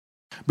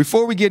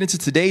Before we get into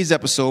today's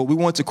episode, we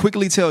want to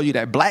quickly tell you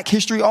that Black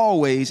History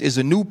Always is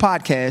a new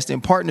podcast in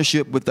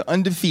partnership with The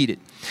Undefeated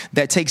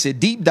that takes a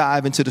deep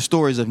dive into the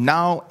stories of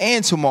now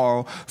and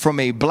tomorrow from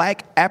a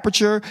Black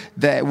aperture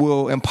that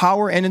will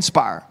empower and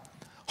inspire.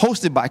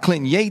 Hosted by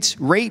Clinton Yates,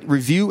 rate,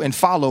 review, and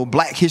follow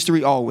Black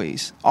History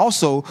Always.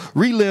 Also,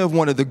 relive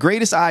one of the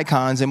greatest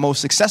icons and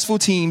most successful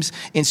teams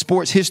in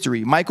sports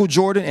history, Michael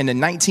Jordan and the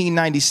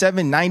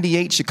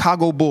 1997-98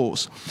 Chicago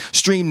Bulls.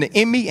 Stream the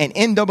Emmy and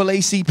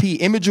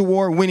NAACP Image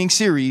Award winning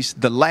series,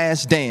 The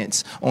Last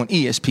Dance, on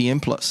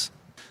ESPN+.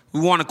 We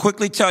want to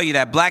quickly tell you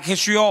that Black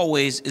History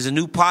Always is a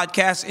new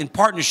podcast in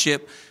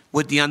partnership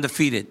with The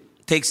Undefeated.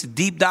 It takes a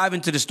deep dive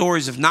into the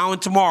stories of now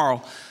and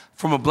tomorrow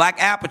from a Black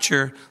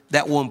aperture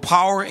that will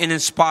empower and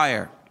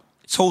inspire.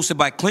 It's hosted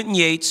by Clinton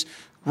Yates.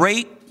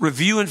 Rate,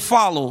 review, and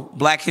follow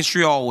Black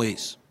History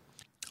Always.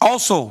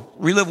 Also,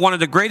 relive one of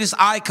the greatest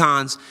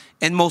icons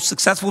and most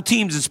successful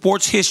teams in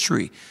sports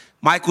history,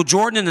 Michael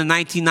Jordan and the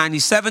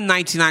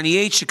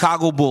 1997-1998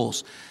 Chicago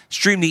Bulls.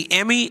 Stream the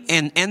Emmy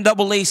and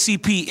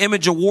NAACP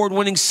Image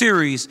Award-winning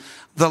series,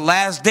 The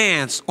Last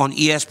Dance, on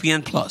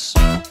ESPN+.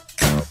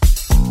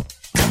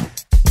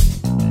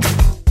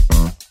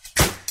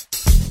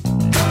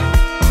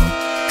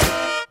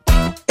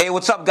 Hey,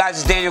 what's up, guys?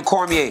 It's Daniel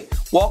Cormier.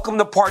 Welcome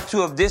to part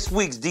 2 of this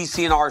week's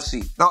DC and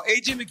RC. Now,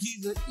 AJ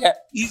McKee,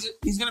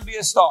 he's going to be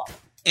a star.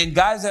 And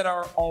guys that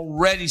are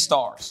already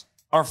stars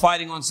are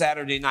fighting on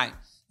Saturday night.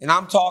 And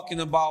I'm talking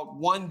about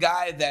one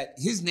guy that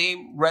his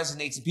name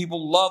resonates and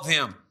people love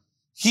him.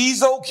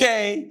 He's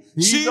okay.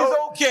 She's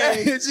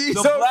okay.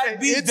 The Black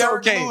Beast,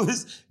 Derrick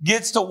Lewis,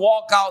 gets to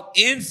walk out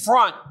in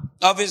front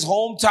of his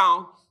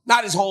hometown.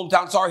 Not his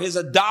hometown, sorry, his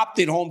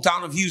adopted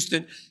hometown of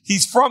Houston.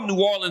 He's from New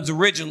Orleans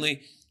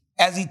originally,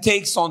 as he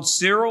takes on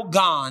Ciryl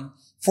Gane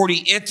for the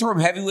interim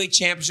heavyweight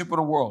championship of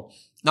the world.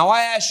 Now,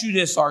 I ask you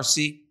this,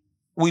 RC.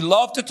 We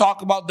love to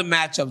talk about the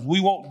matchups. We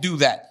won't do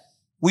that.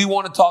 We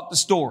want to talk the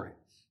story.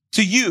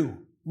 To you,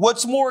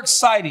 what's more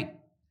exciting?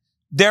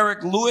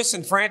 Derrick Lewis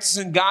and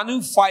Francis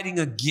Ngannou fighting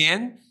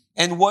again,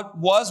 and what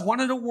was one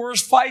of the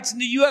worst fights in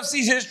the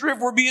UFC's history, if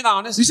we're being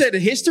honest. You said the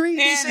history?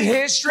 And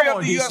history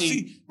of the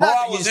UFC. Bro,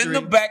 I was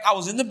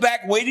in the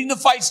back waiting to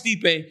fight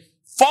Stipe,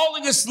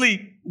 falling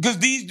asleep because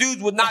these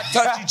dudes would not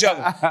touch each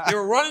other. They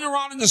were running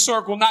around in the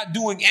circle, not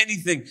doing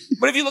anything.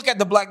 But if you look at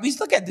the Black Beast,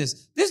 look at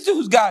this. This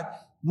dude's got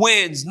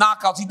wins,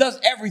 knockouts. He does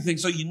everything,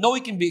 so you know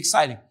he can be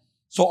exciting.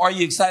 So are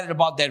you excited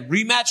about that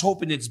rematch,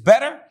 hoping it's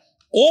better?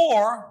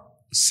 Or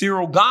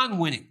Ciryl Gane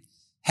winning,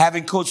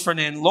 having Coach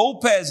Fernando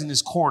Lopez in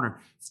his corner,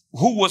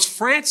 who was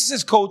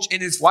Francis's coach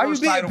in his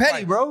first title fight. Why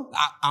you being petty, bro?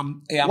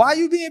 Why are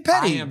you being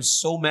petty? I am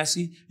so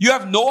messy. You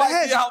have no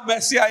idea how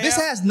messy I am. This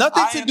has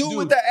nothing to do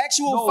with the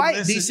actual fight,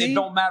 listen, DC. It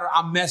don't matter.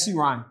 I'm messy,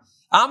 Ryan.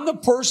 I'm the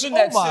person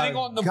that's sitting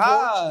on the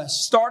porch,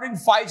 starting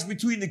fights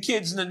between the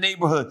kids in the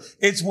neighborhood.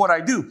 It's what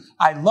I do.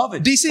 I love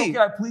it. DC, so can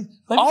I please?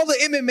 All the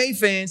MMA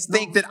fans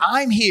think that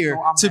I'm here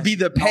to be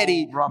the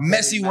petty,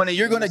 messy one, and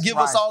you're going to give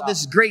us all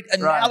this great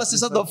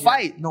analysis of the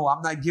fight. No,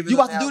 I'm not giving. You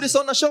about to do this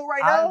on the show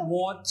right now? I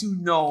want to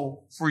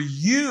know for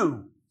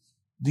you.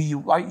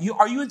 Are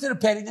you into the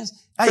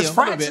pettiness? Because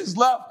Francis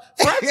left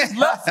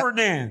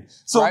Fernand.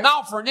 So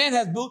now Fernand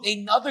has built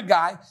another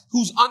guy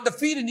who's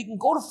undefeated, and he can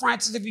go to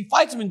Francis if he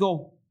fights him and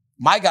go,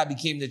 my guy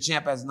became the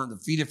champ as an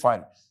undefeated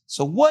fighter.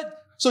 So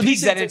what? So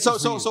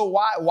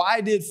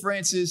why did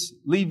Francis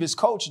leave his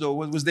coach though?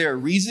 Was there a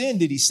reason?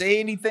 Did he say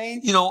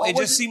anything? You know, it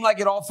just seemed like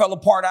it all fell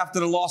apart after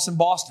the loss in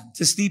Boston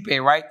to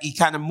Stipe, right? He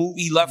kind of moved.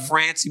 He left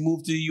France. He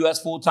moved to the U.S.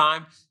 full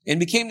time and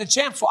became the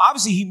champ. So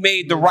obviously he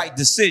made the right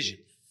decision.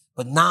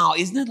 But now,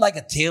 isn't it like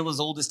a tale as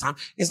old as time?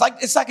 It's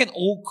like an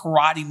old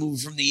karate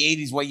movie from the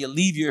 80s where you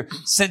leave your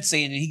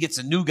sensei and then he gets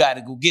a new guy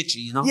to go get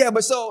you, you know? Yeah,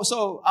 but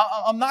so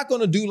I'm not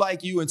going to do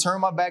like you and turn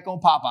my back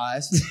on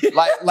Popeyes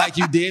like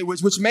you did,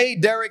 which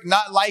made Derrick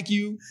not like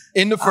you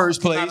in the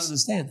first place. I don't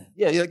understand that.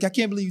 Yeah, I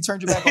can't believe you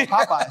turned your back on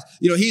Popeyes.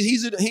 You know,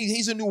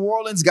 he's a New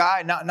Orleans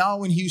guy,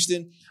 now in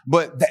Houston,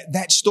 but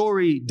that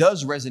story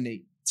does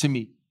resonate to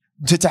me.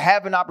 To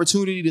have an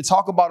opportunity to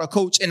talk about a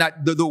coach, and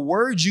the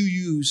word you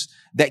use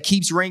that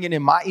keeps ringing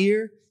in my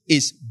ear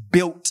is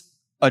built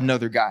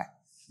another guy.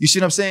 You see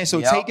what I'm saying?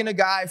 So taking a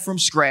guy from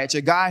scratch, a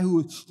guy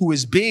who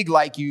is big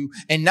like you,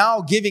 and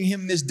now giving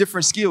him this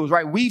different skills,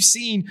 right? We've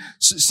seen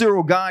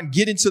Ciryl Gane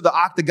get into the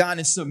octagon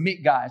and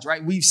submit guys,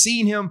 right? We've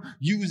seen him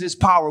use his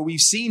power. We've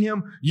seen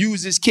him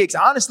use his kicks.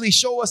 Honestly,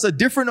 show us a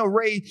different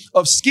array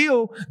of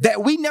skill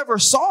that we never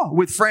saw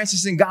with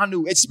Francis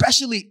Ngannou,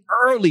 especially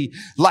early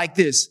like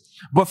this.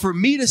 But for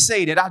me to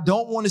say that I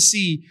don't want to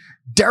see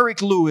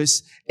Derrick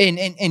Lewis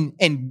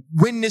and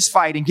win this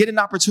fight and get an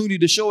opportunity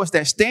to show us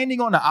that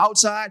standing on the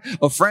outside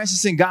of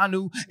Francis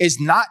Ngannou is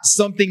not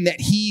something that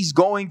he's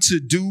going to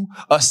do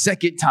a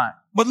second time.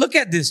 But look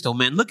at this though,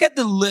 man. Look at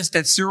the list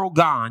that Ciryl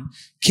Gane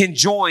can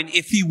join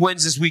if he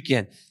wins this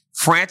weekend.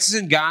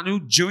 Francis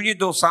Ngannou, Junior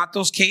Dos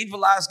Santos, Cain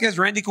Velasquez,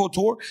 Randy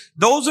Couture.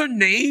 Those are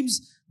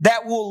names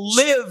that will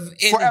live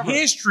in the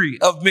history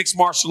of mixed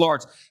martial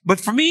arts. But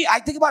for me, I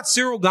think about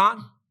Ciryl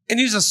Gane, and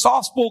he's a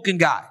soft-spoken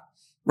guy,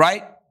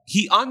 right?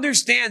 he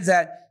understands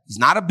that he's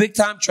not a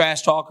big-time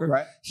trash talker.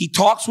 Right. He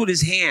talks with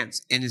his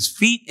hands and his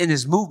feet and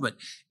his movement.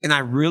 And I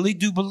really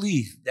do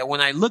believe that when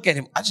I look at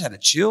him, I just had a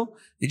chill.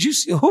 Did you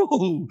see?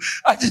 Ooh,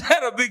 I just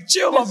had a big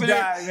chill up in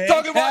there.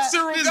 Talking about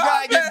Cyril This Gane,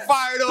 guy getting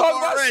fired up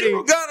already.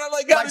 Cyril Gane,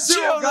 I got a chill.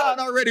 Cyril Gane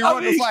already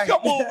run the fight.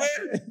 Come on,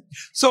 man.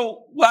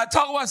 So when I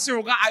talk about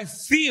Cyril Gane, I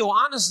feel,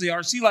 honestly,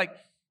 RC, like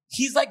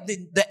he's like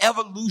the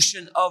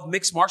evolution of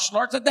mixed martial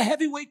arts at the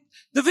heavyweight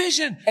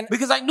division.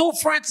 Because I know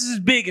Francis is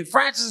big and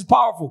Francis is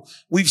powerful.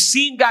 We've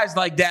seen guys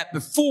like that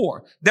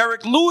before.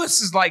 Derek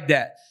Lewis is like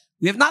that.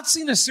 We have not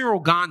seen a Cyril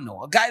Gane,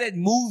 though. A guy that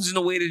moves in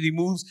the way that he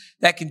moves,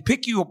 that can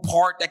pick you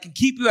apart, that can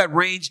keep you at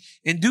range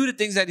and do the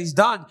things that he's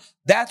done.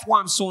 That's why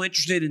I'm so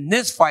interested in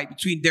this fight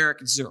between Derek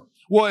and Cyril.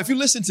 Well, if you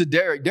listen to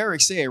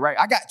Derek said, right,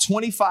 I got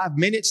 25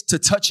 minutes to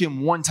touch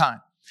him one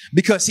time.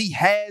 Because he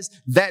has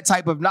that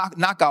type of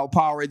knockout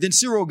power. And then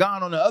Cyril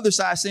Gane on the other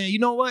side saying, you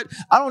know what?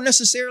 I don't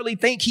necessarily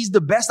think he's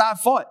the best I've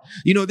fought.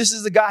 You know, this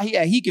is a guy,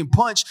 he can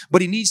punch,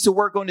 but he needs to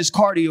work on his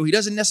cardio. He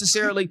doesn't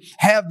necessarily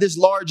have this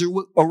larger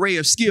array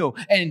of skill.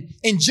 And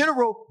in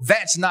general,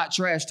 that's not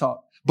trash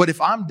talk. But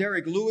if I'm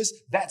Derek Lewis,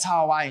 that's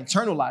how I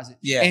internalize it.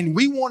 Yeah. And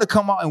we want to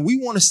come out and we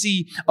want to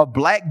see a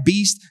black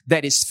beast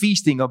that is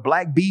feasting, a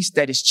black beast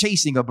that is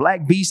chasing, a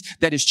black beast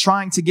that is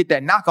trying to get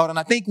that knockout. And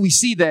I think we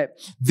see that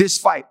this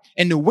fight.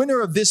 And the winner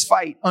of this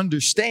fight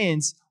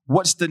understands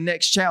what's the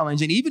next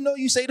challenge. And even though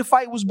you say the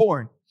fight was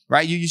boring,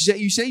 right? You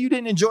say you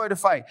didn't enjoy the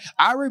fight.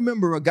 I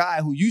remember a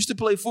guy who used to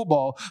play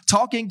football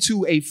talking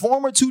to a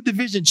former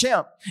 2-division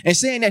champ and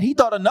saying that he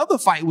thought another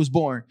fight was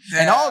boring.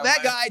 Yeah, and all that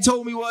guy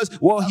told me was,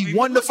 well, he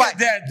won the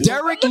fight.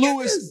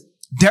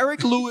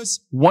 Derek Lewis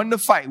won the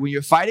fight. When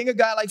you're fighting a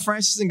guy like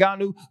Francis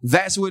Ngannou,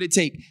 that's what it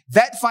takes.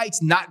 That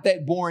fight's not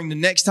that boring the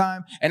next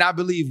time. And I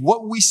believe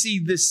what we see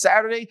this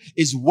Saturday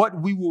is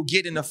what we will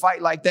get in a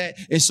fight like that.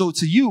 And so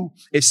to you,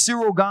 if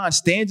Cyril Gane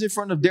stands in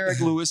front of Derek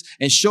Lewis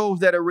and shows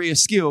that array of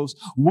skills,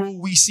 will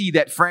we see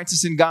that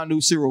Francis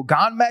Ngannou Cyril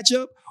Gane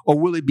matchup? Or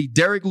will it be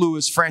Derek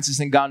Lewis, Francis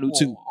Ngannou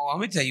too?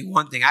 Let me tell you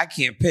one thing. I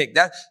can't pick.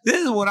 This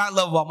is what I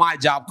love about my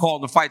job,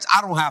 calling the fights.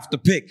 I don't have to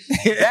pick.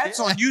 That's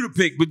on you to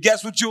pick. But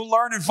guess what you'll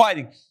learn in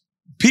fighting?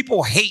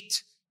 People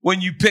hate when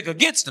you pick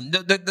against them.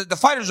 The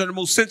fighters are the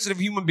most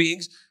sensitive human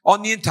beings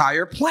on the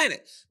entire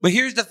planet. But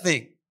here's the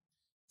thing.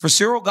 For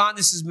Cyril Gane,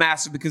 this is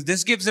massive because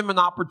this gives him an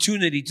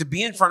opportunity to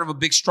be in front of a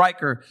big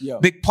striker,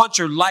 big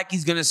puncher like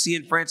he's going to see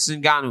in Francis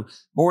Ngannou.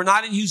 But we're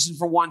not in Houston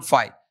for one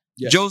fight.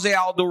 Yes. Jose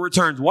Aldo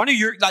returns.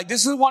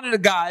 This is one of the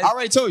guys I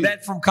already told you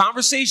that from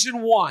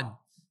conversation one,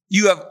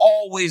 you have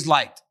always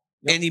liked.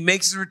 Yep. And he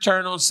makes his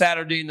return on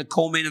Saturday in the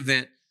co-main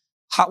event.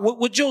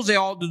 What Jose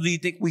Aldo do you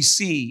think we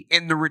see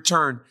in the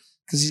return?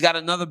 Because he's got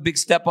another big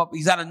step up.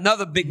 He's got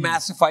another big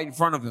massive fight in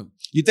front of him.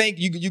 You think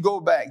you go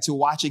back to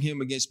watching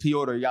him against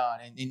Petr Yan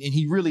and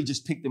he really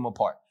just picked him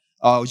apart.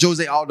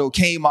 Jose Aldo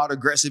came out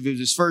aggressive. It was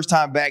his first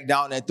time back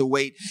down at the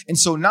weight. And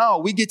so now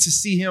we get to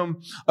see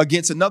him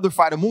against another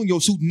fighter,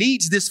 Munoz, who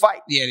needs this fight.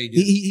 Yeah, they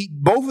do.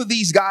 Both of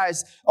these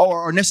guys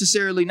are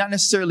not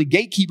necessarily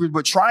gatekeepers,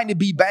 but trying to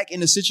be back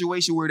in a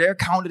situation where they're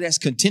counted as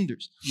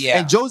contenders. Yeah.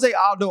 And Jose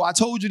Aldo, I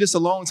told you this a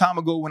long time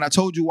ago when I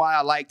told you why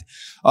I liked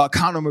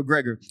Conor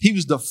McGregor. He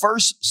was the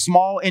first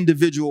small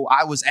individual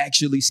I was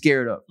actually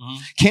scared of.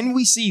 Mm-hmm. Can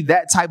we see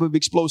that type of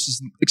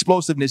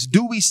explosiveness?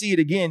 Do we see it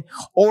again?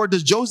 Or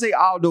does Jose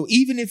Aldo,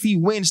 even if he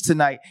wins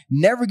tonight,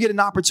 never get an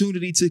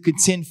opportunity to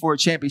contend for a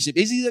championship?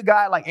 Is he a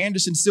guy like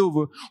Anderson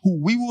Silva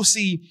who we will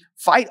see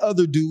fight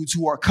other dudes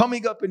who are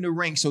coming up in the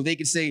ring so they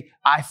can say,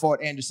 I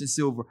fought Anderson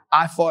Silva,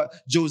 I fought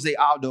Jose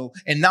Aldo,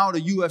 and now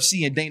the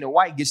UFC and Dana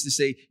White gets to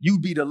say, you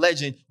be the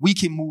legend, we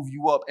can move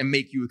you up and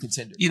make you a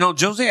contender. You know,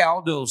 Jose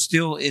Aldo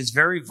still is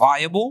very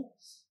viable.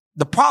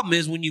 The problem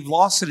is when you've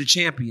lost to the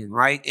champion,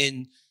 right,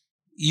 and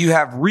you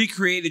have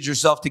recreated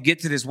yourself to get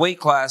to this weight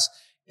class,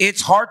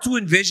 it's hard to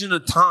envision a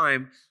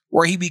time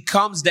where he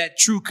becomes that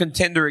true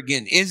contender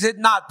again. Is it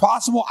not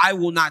possible? I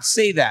will not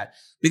say that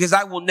because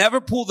I will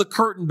never pull the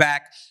curtain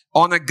back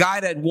on a guy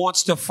that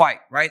wants to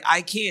fight, right?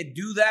 I can't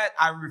do that.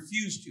 I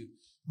refuse to.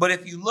 But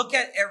if you look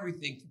at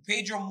everything, for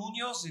Pedro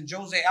Munoz and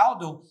Jose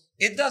Aldo,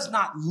 it does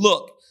not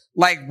look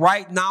like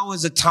right now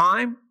is a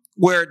time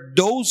where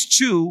those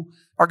two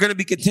are going to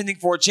be contending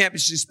for a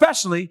championship,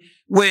 especially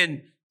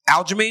when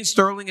Aljamain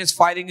Sterling is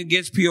fighting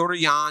against Petr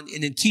Yan,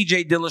 and then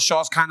TJ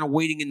Dillashaw is kind of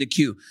waiting in the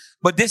queue.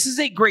 But this is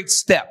a great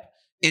step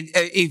in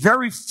a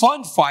very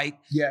fun fight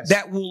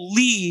that will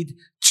lead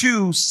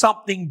to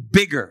something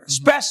bigger,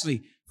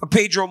 especially for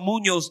Pedro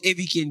Munoz if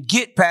he can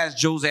get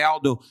past Jose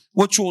Aldo,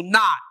 which will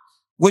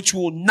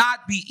not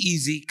be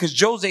easy because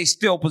Jose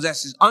still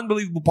possesses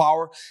unbelievable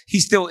power.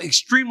 He's still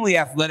extremely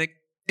athletic,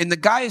 and the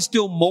guy is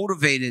still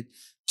motivated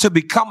to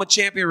become a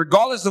champion,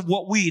 regardless of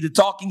what the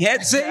talking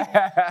heads say.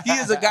 He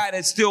is a guy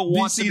that still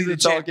wants to be the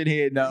talking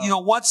head now. You know,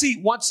 once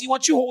you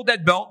hold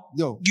that belt,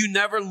 you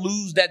never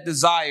lose that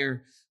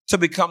desire to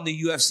become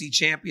the UFC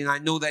champion. I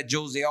know that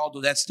Jose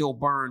Aldo, that still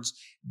burns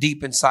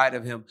deep inside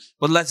of him.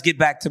 But let's get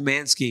back to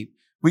Manscaped.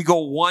 We go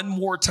one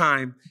more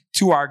time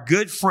to our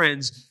good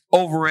friends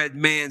over at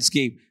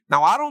Manscaped.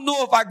 Now, I don't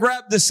know if I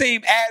grabbed the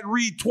same ad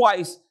read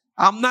twice.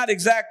 I'm not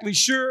exactly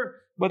sure,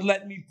 but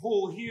let me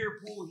pull here.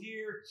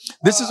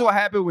 This is what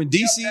happened when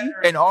DC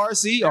and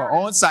RC are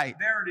on site.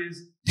 There it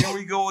is. Here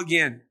we go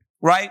again,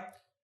 right?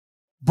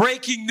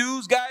 Breaking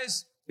news,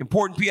 guys.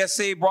 Important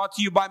PSA brought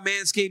to you by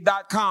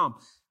Manscaped.com.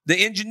 The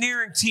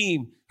engineering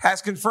team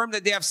has confirmed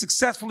that they have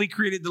successfully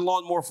created the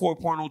Lawnmower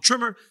 4.0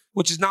 trimmer,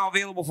 which is now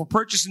available for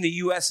purchase in the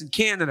U.S. and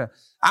Canada.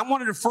 I'm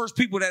one of the first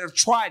people that have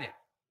tried it,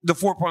 the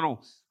 4.0.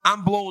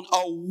 I'm blown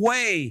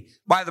away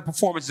by the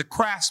performance, the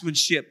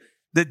craftsmanship,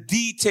 the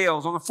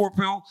details on the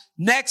 4.0.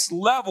 Next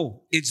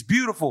level. It's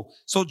beautiful.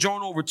 So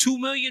join over 2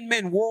 million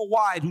men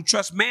worldwide who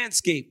trust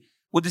Manscaped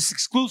with this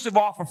exclusive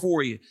offer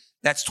for you.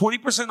 That's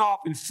 20% off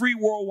and free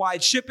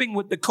worldwide shipping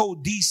with the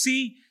code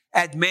DC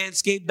at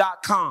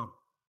manscaped.com.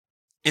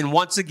 And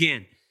once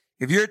again,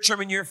 if you're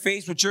trimming your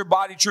face with your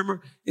body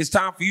trimmer, it's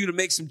time for you to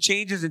make some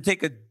changes and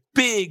take a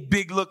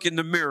big look in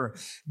the mirror.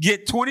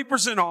 Get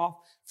 20% off,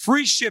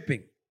 free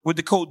shipping with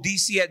the code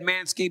DC at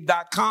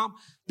manscaped.com.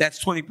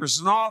 That's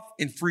 20% off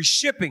and free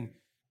shipping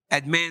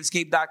at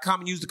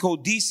manscaped.com. And use the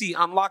code DC.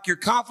 Unlock your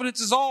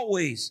confidence as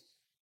always.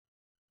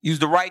 Use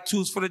the right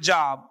tools for the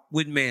job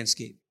with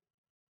Manscaped.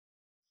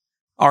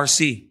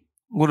 RC,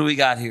 what do we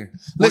got here?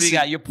 What do you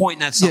got? You're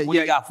pointing at something. What do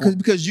you got for me?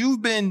 Because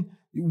you've been,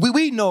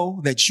 we know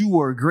that you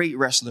were a great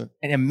wrestler,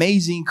 an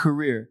amazing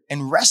career,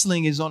 and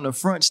wrestling is on the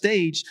front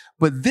stage,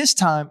 but this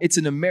time it's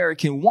an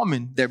American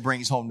woman that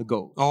brings home the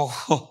gold.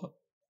 Oh,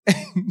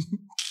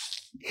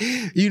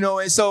 you know,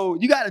 and so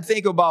you got to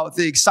think about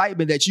the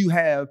excitement that you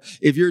have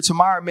if you're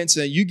Tamyra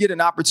Mensah and you get an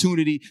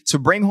opportunity to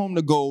bring home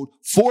the gold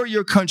for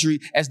your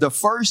country as the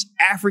first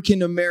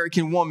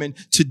African-American woman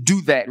to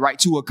do that, right?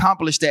 To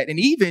accomplish that and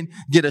even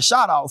get a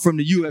shout out from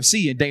the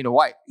UFC and Dana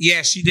White.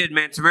 Yeah, she did,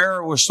 man.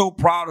 Tamyra, we're so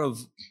proud of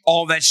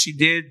all that she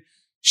did.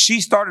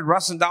 She started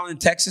wrestling down in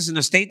Texas, in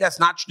a state that's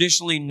not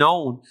traditionally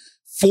known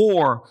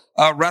for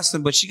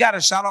wrestling, but she got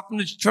a shout out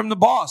from the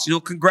boss. You know,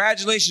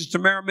 congratulations,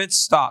 Tamyra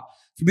Mensah,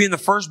 for being the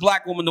first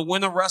black woman to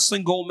win a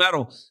wrestling gold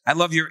medal. I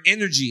love your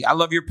energy. I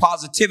love your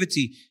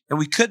positivity. And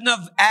we couldn't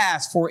have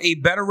asked for a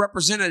better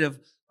representative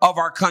of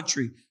our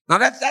country. Now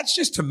that's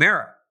just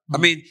Tamyra. I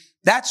mean,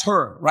 that's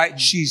her, right?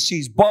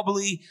 She's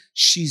bubbly.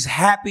 She's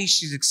happy.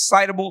 She's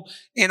excitable.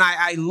 And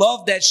I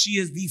love that she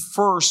is the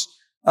first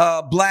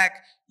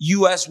black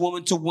U.S.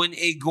 woman to win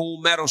a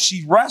gold medal.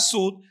 She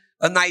wrestled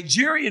a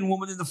Nigerian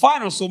woman in the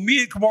final. So me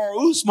and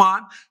Kamaru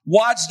Usman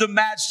watched the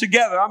match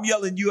together. I'm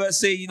yelling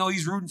USA, you know,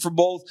 he's rooting for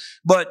both.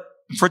 But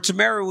for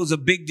Tamyra, it was a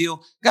big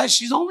deal. Guys,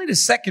 she's only the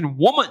second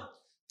woman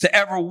to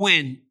ever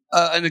win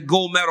a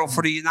gold medal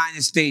for the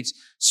United States.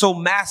 So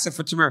massive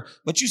for Tamyra.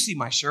 But you see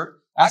my shirt.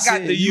 I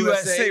got the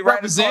USA right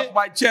across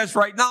my chest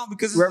right now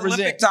because it's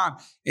Olympic time.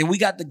 And we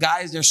got the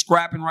guys, they're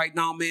scrapping right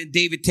now, man.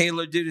 David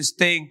Taylor did his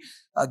thing.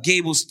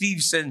 Gable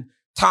Steveson,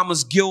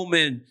 Thomas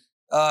Gilman,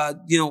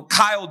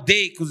 Kyle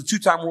Dake, who's a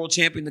two-time world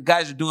champion. The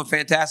guys are doing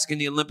fantastic in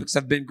the Olympics,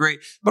 have been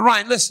great. But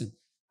Ryan, listen,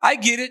 I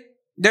get it.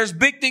 There's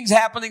big things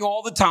happening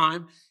all the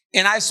time.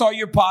 And I saw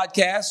your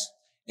podcast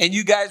and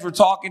you guys were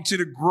talking to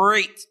the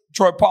great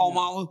Troy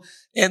Polamalu.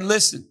 And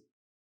listen,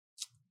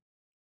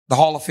 the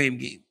Hall of Fame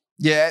game.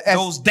 Yeah.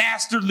 Those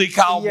dastardly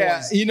Cowboys.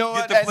 Yeah, you know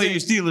get what? to play your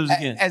Steelers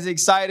again. As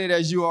excited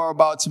as you are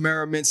about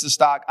Tamyra Mensah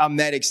stock, I'm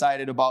that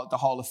excited about the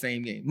Hall of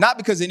Fame game. Not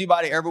because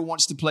anybody ever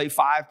wants to play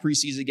 5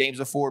 preseason games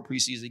or 4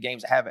 preseason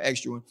games, have an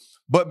extra one,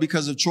 but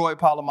because of Troy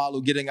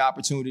Polamalu getting an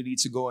opportunity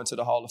to go into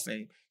the Hall of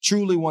Fame.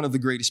 Truly one of the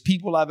greatest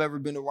people I've ever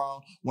been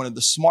around, one of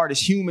the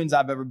smartest humans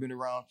I've ever been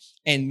around,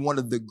 and one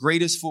of the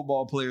greatest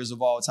football players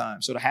of all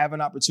time. So to have an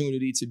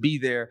opportunity to be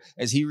there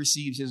as he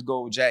receives his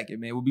gold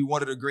jacket, man, would be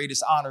one of the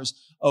greatest honors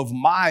of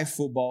my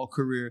football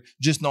career,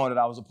 just knowing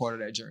that I was a part of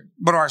that journey.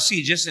 But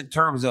RC, just in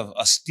terms of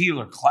a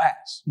Steeler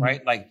class, right?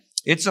 Mm-hmm. Like,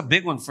 it's a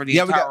big one for the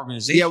entire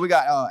organization. Yeah, we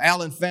got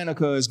Alan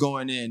Faneca is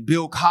going in.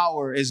 Bill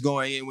Cowher is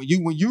going in. When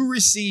you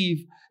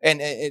receive an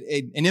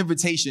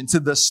invitation to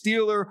the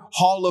Steeler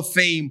Hall of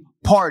Fame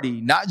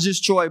party, not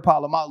just Troy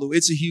Polamalu,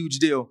 it's a huge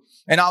deal.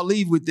 And I'll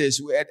leave with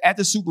this. At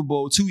the Super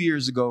Bowl 2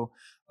 years ago,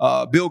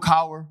 Bill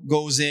Cowher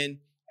goes in.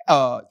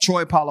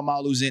 Troy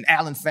Polamalu's in,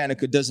 Alan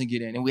Faneca doesn't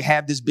get in. And we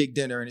have this big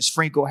dinner and it's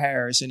Franco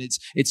Harris and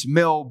it's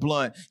Mel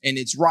Blount and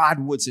it's Rod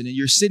Woodson. And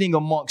you're sitting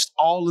amongst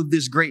all of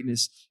this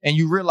greatness and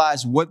you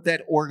realize what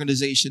that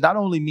organization not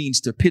only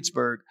means to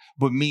Pittsburgh,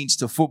 but means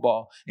to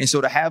football. And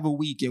so to have a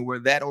weekend where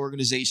that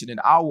organization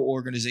and our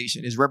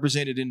organization is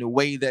represented in the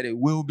way that it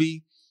will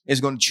be, is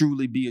going to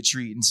truly be a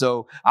treat. And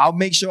so I'll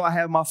make sure I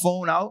have my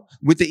phone out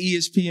with the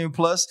ESPN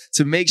Plus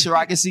to make sure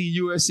I can see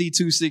UFC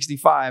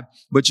 265.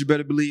 But you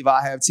better believe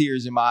I have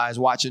tears in my eyes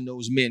watching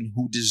those men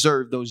who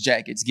deserve those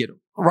jackets get them.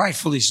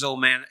 Rightfully so,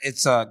 man.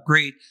 It's a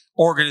great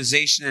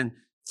organization. And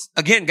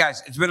again,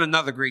 guys, it's been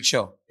another great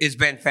show. It's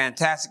been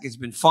fantastic. It's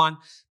been fun.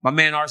 My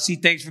man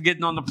RC, thanks for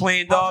getting on the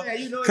plane, dog.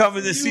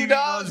 Coming to see me.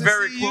 It's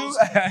very close.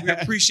 We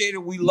appreciate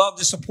it. We love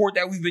the support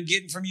that we've been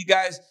getting from you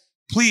guys.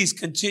 Please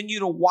continue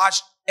to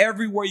watch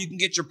everywhere you can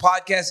get your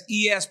podcast,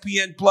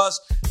 ESPN Plus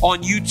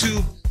on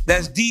YouTube.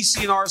 That's DC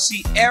and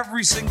RC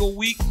every single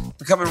week.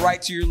 We're coming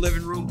right to your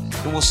living room,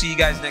 and we'll see you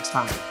guys next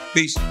time.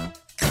 Peace.